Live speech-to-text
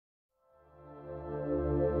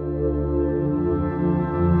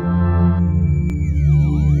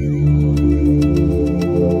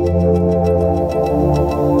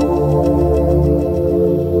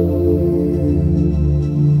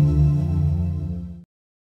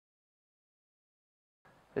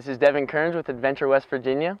This is Devin Kearns with Adventure, West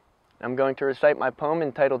Virginia. I'm going to recite my poem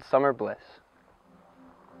entitled Summer Bliss.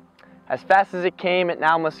 As fast as it came, it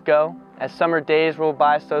now must go, as summer days roll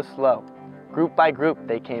by so slow. Group by group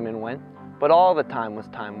they came and went, but all the time was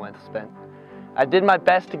time well spent. I did my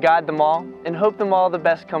best to guide them all, and hope them all the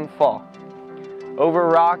best come fall. Over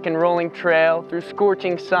rock and rolling trail, through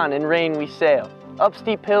scorching sun and rain we sail, up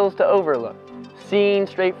steep hills to overlook, seen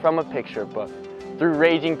straight from a picture book. Through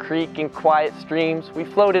raging creek and quiet streams, we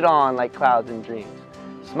floated on like clouds in dreams,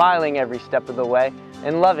 smiling every step of the way,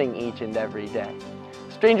 and loving each and every day.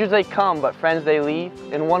 Strangers they come, but friends they leave.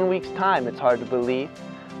 In 1 week's time, it's hard to believe.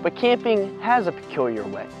 But camping has a peculiar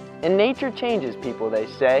way, and nature changes people, they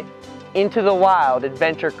say. Into the wild,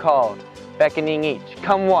 adventure called, beckoning each,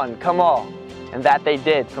 come one, come all. And that they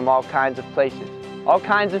did from all kinds of places, all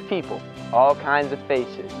kinds of people, all kinds of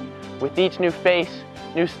faces. With each new face,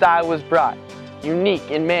 new style was brought, unique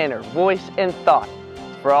in manner, voice, and thought.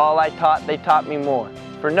 For all I taught, they taught me more,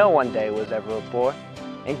 for no one day was ever a bore.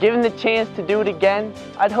 And given the chance to do it again,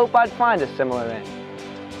 I'd hope I'd find a similar end.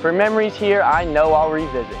 For memories here I know I'll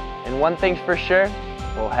revisit, and one thing's for sure,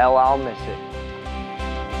 well hell, I'll miss it.